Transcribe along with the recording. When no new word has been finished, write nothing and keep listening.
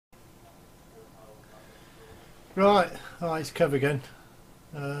Right, hi, it's Kev again.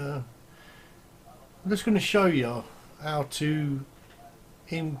 I'm just going to show you how to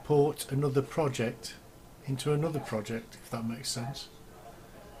import another project into another project, if that makes sense.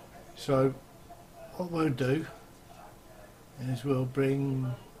 So what we'll do is let's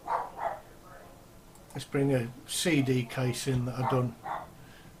bring a CD case in that I done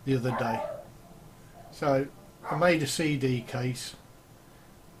the other day. So I made a CD case,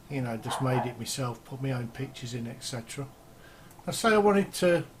 just made it myself, put my own pictures in, etc. I say I wanted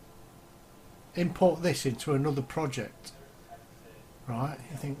to import this into another project, right?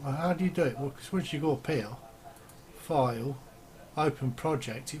 You think, well, how do you do it? Well, because once you go up here, file, open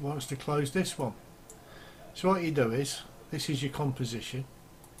project, it wants to close this one. So what you do is, this is your composition,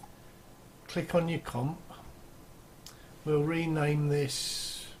 click on your comp, we'll rename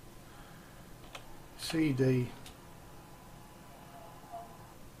this CD,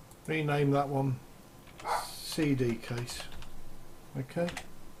 rename that one CD case. Okay,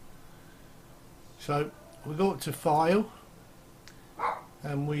 so we'll go up to file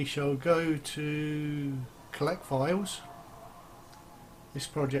and we shall go to collect files. This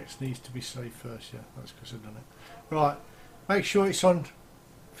project needs to be saved first, yeah, that's because I've done it. Right, make sure it's on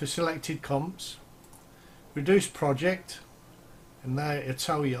for selected comps, reduce project, and there it'll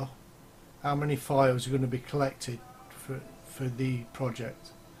tell you how many files are going to be collected for the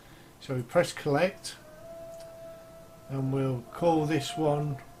project. So we press collect and we'll call this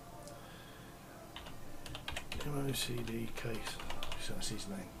one Timo CD case, so that's his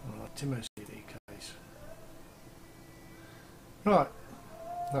name. Right, Timo CD case. Right,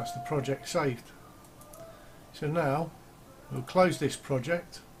 that's the project saved. So now we'll close this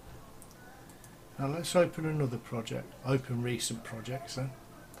project. Now let's open another project, open recent projects then.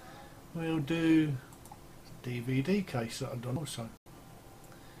 We'll do a DVD case that I've done also.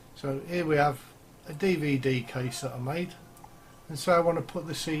 So here we have a DVD case that I made, and so I want to put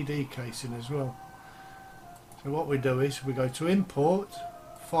the CD case in as well. So what we do is we go to import,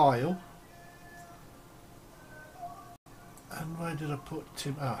 file, and where did I put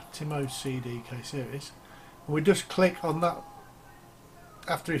Timo CD case, here it is. And we just click on that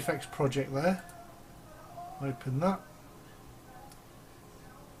After Effects project there, open that,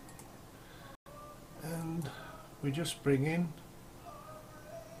 and we just bring in,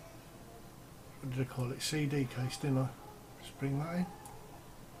 what did I call it, CD case, didn't I? Just bring that in.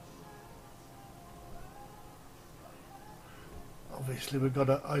 Obviously we've got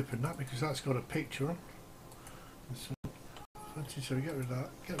to open that because that's got a picture on. So we get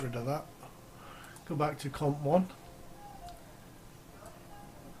rid of that, go back to comp 1,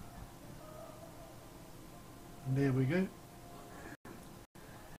 and there we go.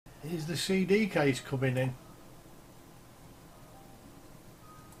 Here's the CD case coming in.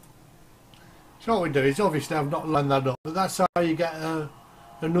 So what we do is, obviously I've not lined that up, but that's how you get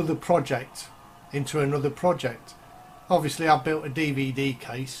another project into another project. Obviously I built a DVD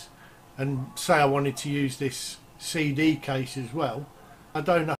case, and say I wanted to use this CD case as well, I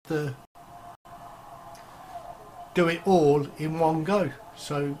don't have to do it all in one go.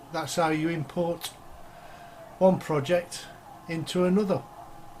 So that's how you import one project into another.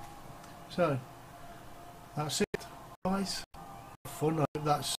 So that's it, guys. Fun. I hope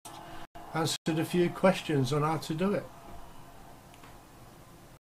that's answered a few questions on how to do it.